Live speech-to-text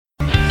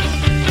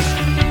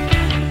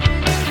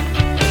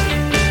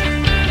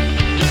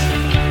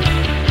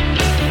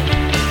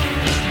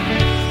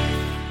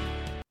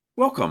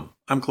Welcome.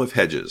 I'm Cliff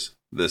Hedges.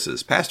 This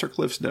is Pastor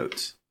Cliff's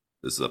Notes.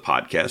 This is a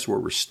podcast where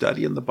we're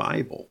studying the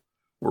Bible.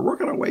 We're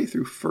working our way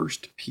through 1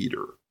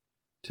 Peter.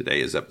 Today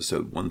is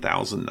episode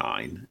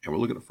 1009, and we're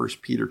looking at 1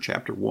 Peter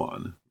chapter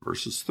 1,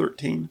 verses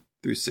 13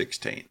 through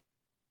 16.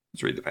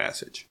 Let's read the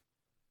passage.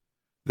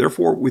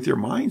 Therefore, with your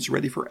minds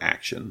ready for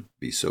action,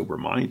 be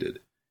sober-minded,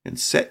 and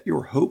set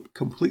your hope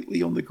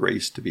completely on the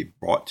grace to be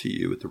brought to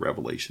you at the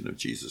revelation of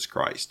Jesus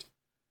Christ.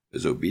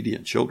 As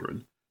obedient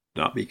children,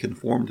 do not be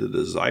conformed to the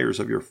desires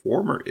of your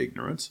former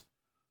ignorance,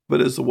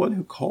 but as the one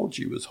who called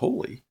you is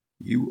holy,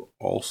 you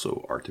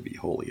also are to be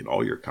holy in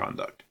all your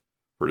conduct.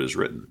 For it is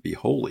written, be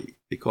holy,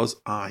 because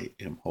I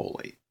am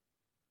holy.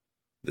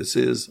 This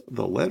is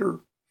the letter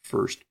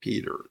 1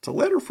 Peter. It's a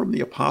letter from the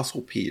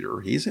Apostle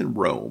Peter. He's in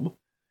Rome.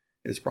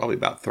 It's probably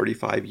about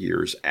 35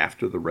 years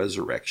after the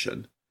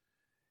resurrection.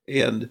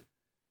 And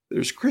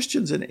there's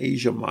Christians in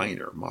Asia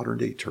Minor,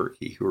 modern-day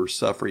Turkey, who are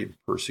suffering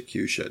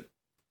persecution.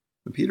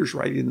 And Peter's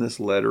writing this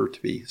letter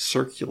to be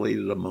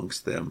circulated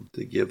amongst them,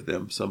 to give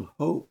them some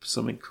hope,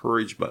 some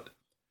encouragement.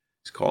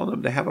 He's calling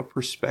them to have a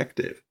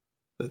perspective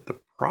that the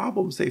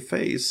problems they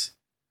face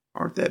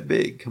aren't that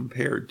big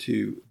compared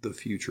to the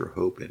future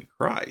hope in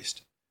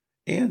Christ.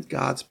 And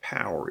God's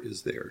power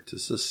is there to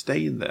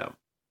sustain them.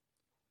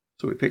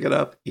 So we pick it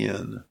up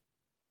in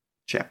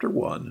chapter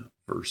 1,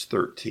 verse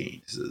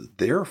 13. It says,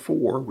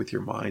 therefore, with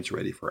your minds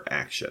ready for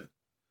action.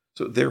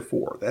 So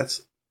therefore,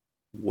 that's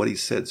what he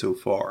said so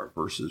far,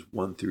 verses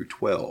 1 through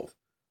 12,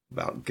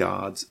 about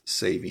God's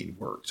saving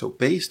work. So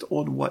based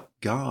on what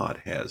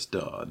God has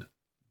done,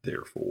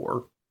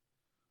 therefore,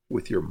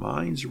 with your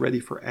minds ready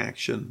for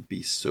action,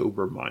 be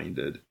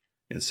sober-minded,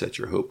 and set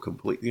your hope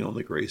completely on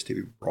the grace to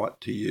be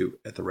brought to you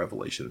at the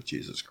revelation of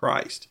Jesus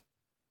Christ.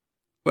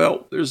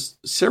 Well, there's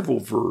several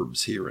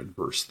verbs here in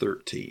verse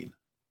 13,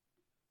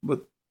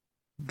 but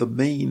the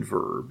main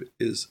verb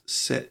is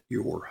set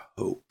your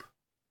hope.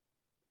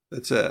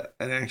 That's an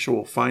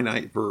actual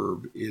finite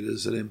verb. It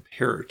is an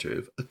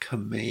imperative, a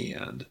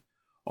command.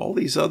 All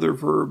these other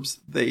verbs,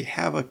 they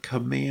have a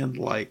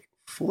command-like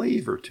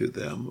flavor to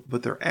them,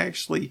 but they're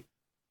actually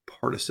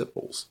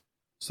participles.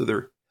 So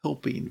they're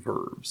helping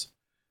verbs.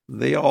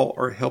 They all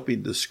are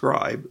helping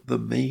describe the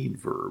main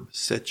verb,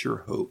 set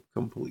your hope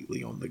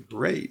completely on the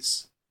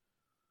grace.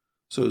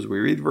 So as we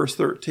read verse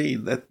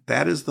 13,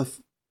 that is the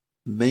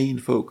main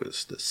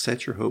focus, to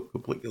set your hope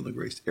completely on the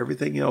grace.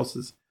 Everything else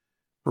is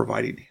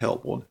providing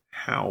help on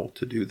how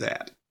to do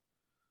that.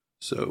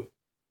 So,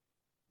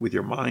 with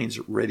your minds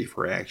ready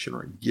for action,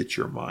 or get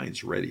your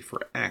minds ready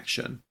for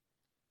action,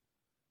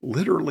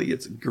 literally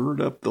it's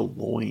gird up the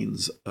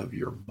loins of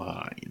your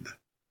mind.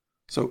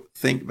 So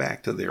think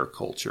back to their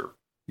culture.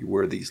 You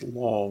wear these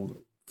long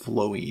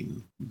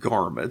flowing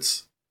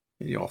garments,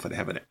 and you often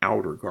have an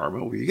outer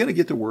garment. When you're going to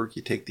get to work,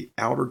 you take the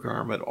outer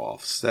garment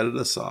off, set it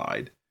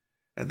aside,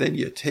 and then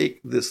you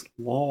take this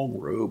long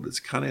robe that's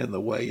kind of in the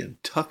way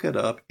and tuck it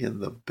up in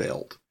the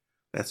belt.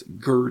 That's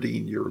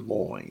girding your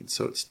loins.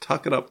 So it's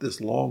tucking up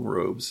this long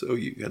robe so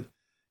you can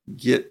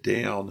get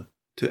down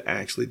to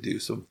actually do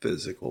some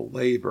physical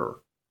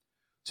labor.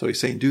 So he's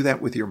saying do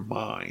that with your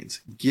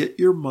minds. Get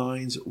your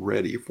minds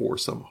ready for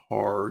some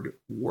hard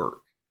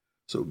work.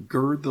 So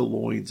gird the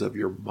loins of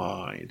your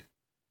mind.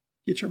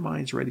 Get your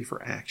minds ready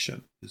for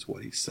action is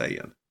what he's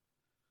saying.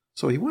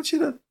 So he wants you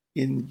to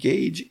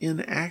engage in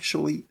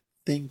actually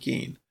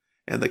thinking.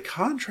 And the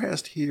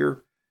contrast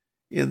here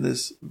in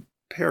this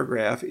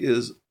paragraph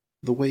is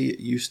the way it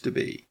used to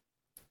be.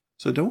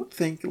 So don't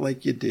think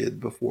like you did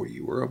before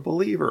you were a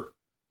believer.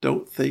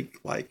 Don't think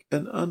like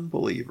an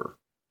unbeliever.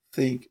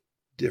 Think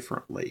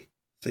differently.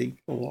 Think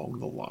along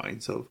the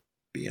lines of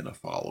being a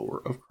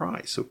follower of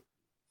Christ. So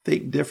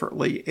think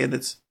differently, and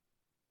it's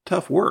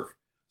tough work.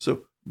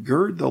 So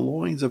gird the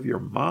loins of your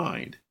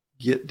mind.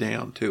 Get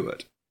down to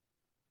it.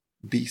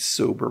 Be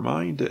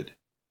sober-minded.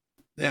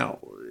 Now,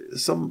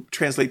 some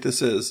translate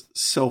this as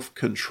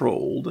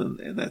self-controlled,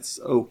 and that's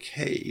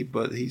okay,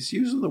 but he's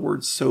using the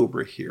word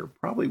sober here,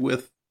 probably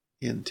with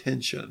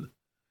intention.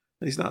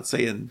 He's not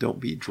saying don't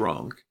be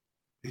drunk.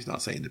 He's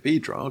not saying to be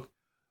drunk,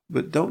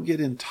 but don't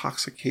get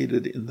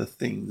intoxicated in the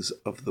things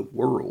of the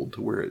world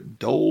to where it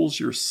dulls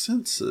your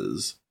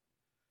senses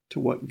to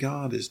what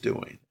God is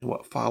doing and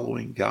what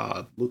following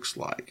God looks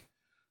like.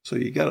 So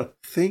you got to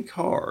think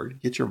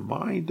hard, get your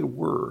mind to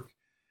work,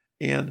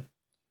 and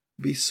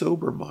be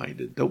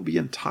sober-minded. Don't be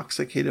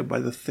intoxicated by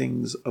the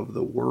things of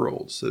the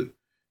world so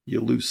you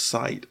lose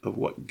sight of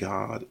what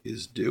God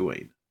is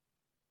doing.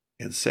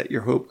 And set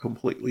your hope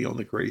completely on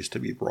the grace to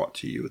be brought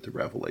to you at the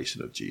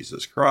revelation of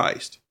Jesus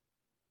Christ.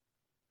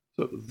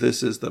 So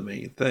this is the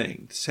main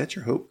thing. Set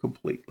your hope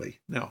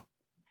completely. Now,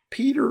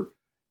 Peter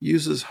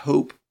uses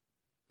hope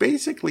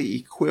basically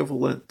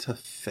equivalent to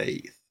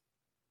faith.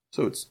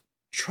 So it's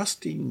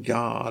trusting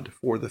God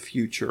for the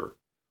future.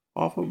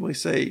 Often we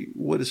say,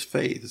 what is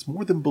faith? It's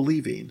more than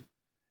believing.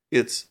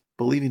 It's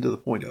believing to the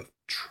point of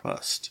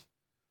trust.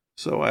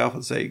 So I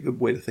often say a good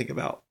way to think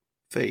about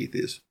faith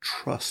is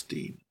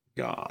trusting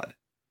God.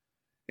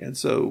 And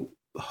so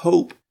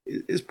hope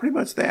is pretty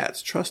much that.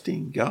 It's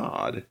trusting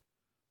God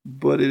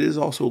but it is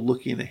also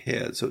looking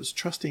ahead. So it's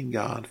trusting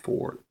God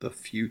for the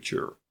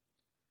future.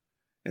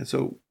 And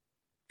so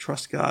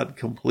trust God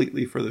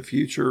completely for the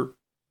future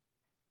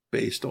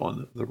based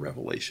on the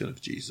revelation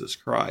of Jesus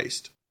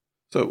Christ.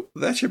 So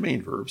that's your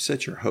main verb,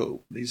 set your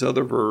hope. These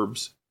other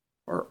verbs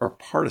are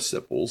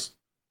participles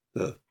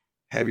to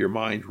have your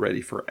mind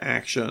ready for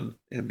action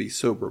and be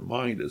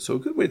sober-minded. So a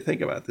good way to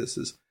think about this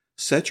is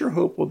set your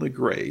hope on the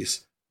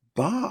grace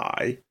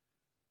by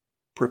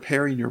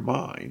preparing your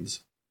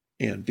minds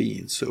and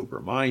being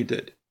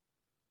sober-minded.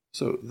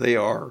 So they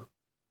are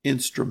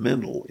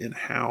instrumental in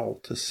how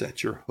to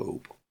set your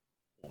hope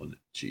on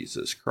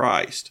Jesus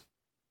Christ.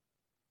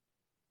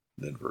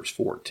 Then verse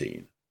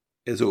 14,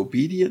 as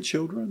obedient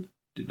children,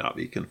 do not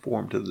be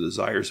conformed to the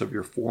desires of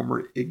your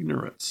former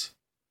ignorance.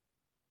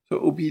 So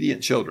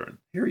obedient children,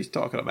 here he's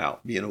talking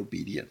about being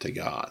obedient to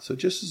God. So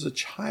just as a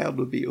child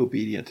would be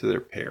obedient to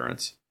their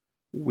parents,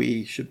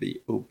 we should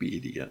be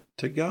obedient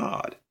to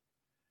God.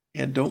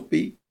 And don't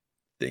be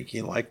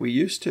thinking like we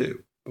used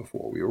to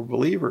before we were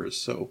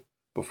believers. So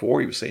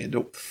before he was saying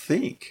don't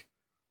think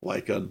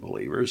like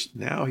unbelievers.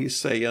 Now he's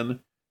saying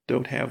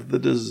don't have the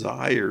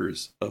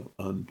desires of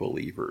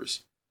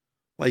unbelievers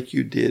like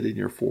you did in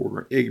your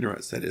former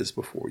ignorance, that is,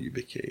 before you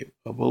became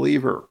a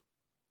believer.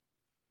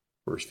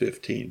 Verse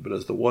 15, but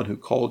as the one who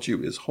called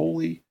you is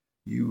holy,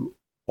 you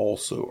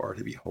also are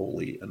to be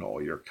holy in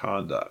all your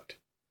conduct.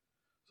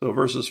 So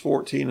verses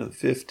 14 and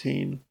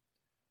 15,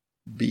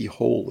 be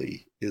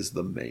holy is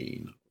the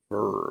main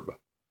verb.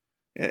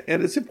 And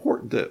it's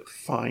important to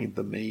find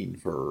the main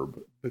verb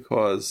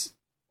because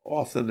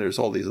often there's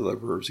all these other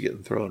verbs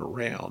getting thrown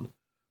around.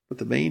 But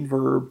the main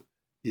verb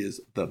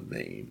is the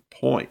main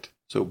point.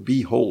 So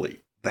be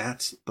holy.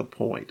 That's the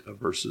point of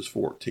verses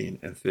 14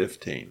 and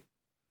 15.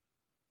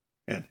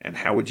 And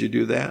how would you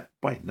do that?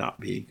 By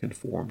not being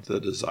conformed to the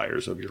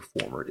desires of your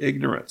former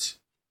ignorance.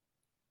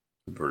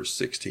 Verse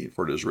 16,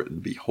 for it is written,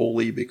 be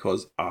holy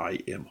because I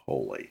am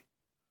holy.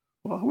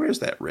 Well, where's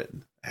that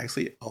written?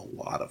 Actually, a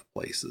lot of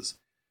places.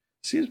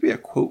 Seems to be a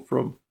quote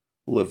from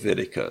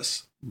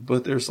Leviticus,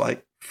 but there's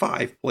like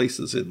 5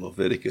 places in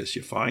Leviticus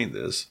you find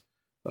this.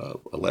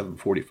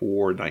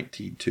 11:44,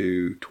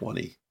 19:2,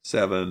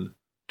 27,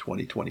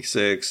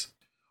 20:26.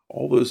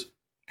 All those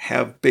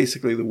have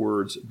basically the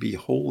words, be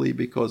holy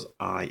because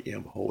I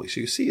am holy.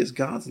 So you see, as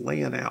God's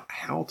laying out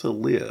how to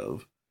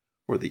live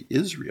for the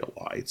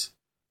Israelites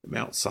at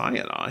Mount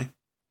Sinai,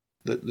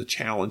 the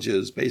challenge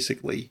is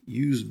basically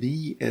use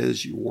me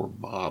as your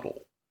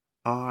model.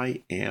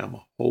 I am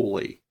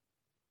holy.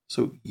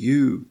 So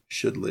you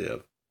should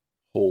live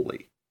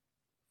holy.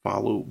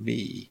 Follow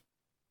me.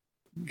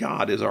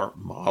 God is our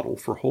model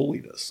for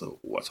holiness. So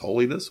what's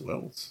holiness?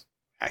 Well, it's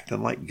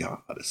acting like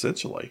God,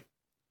 essentially.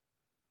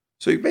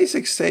 So you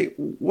basically say,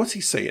 what's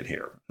he saying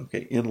here?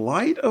 Okay, in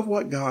light of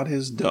what God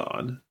has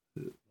done,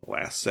 the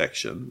last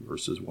section,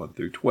 verses 1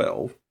 through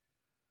 12,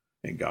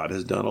 and God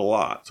has done a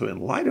lot. So in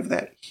light of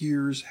that,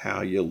 here's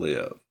how you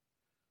live.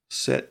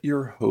 Set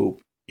your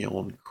hope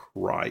on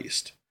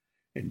Christ.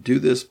 And do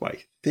this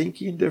by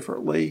thinking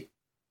differently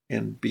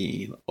and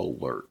being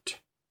alert.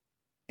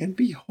 And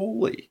be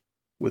holy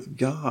with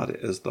God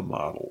as the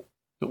model.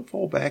 Don't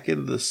fall back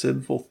into the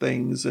sinful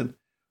things and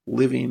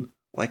living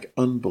like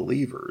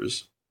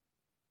unbelievers.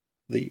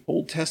 The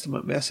Old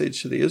Testament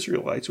message to the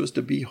Israelites was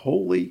to be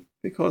holy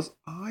because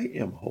I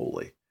am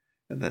holy.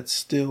 And that's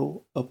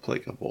still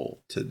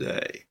applicable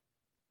today.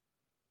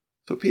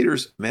 So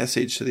Peter's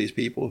message to these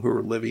people who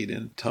are living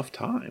in tough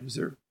times,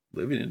 they're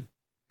living in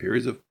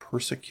periods of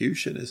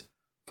persecution, is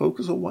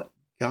focus on what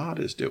God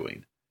is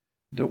doing.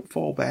 Don't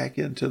fall back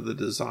into the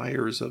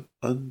desires of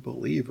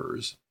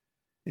unbelievers.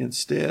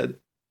 Instead,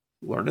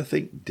 learn to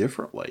think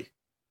differently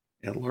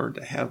and learn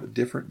to have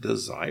different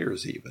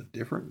desires, even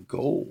different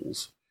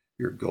goals.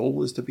 Your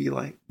goal is to be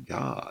like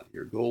God.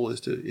 Your goal is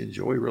to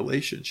enjoy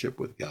relationship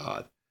with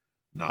God,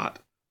 not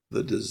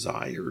the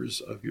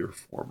desires of your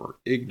former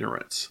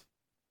ignorance.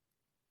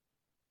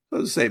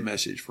 So the same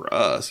message for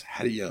us.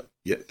 How do you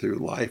get through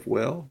life?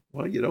 Well,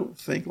 you don't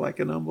think like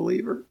an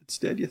unbeliever.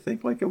 Instead, you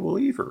think like a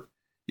believer.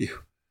 You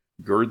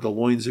gird the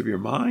loins of your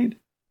mind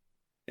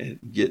and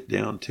get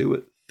down to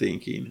it,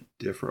 thinking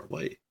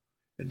differently.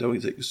 And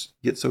don't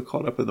get so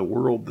caught up in the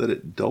world that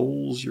it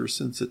dulls your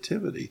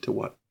sensitivity to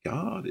what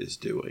God is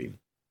doing.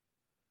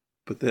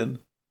 But then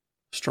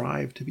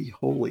strive to be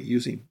holy,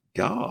 using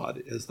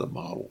God as the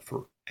model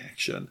for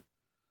action.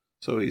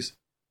 So he's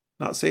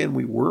not saying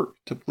we work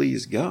to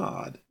please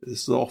God.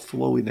 This is all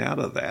flowing out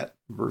of that,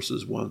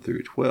 verses 1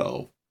 through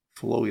 12,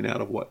 flowing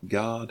out of what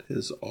God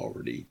has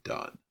already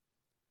done.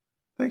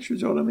 Thanks for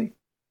joining me.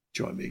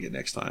 Join me again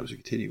next time as we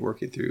continue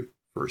working through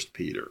 1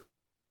 Peter.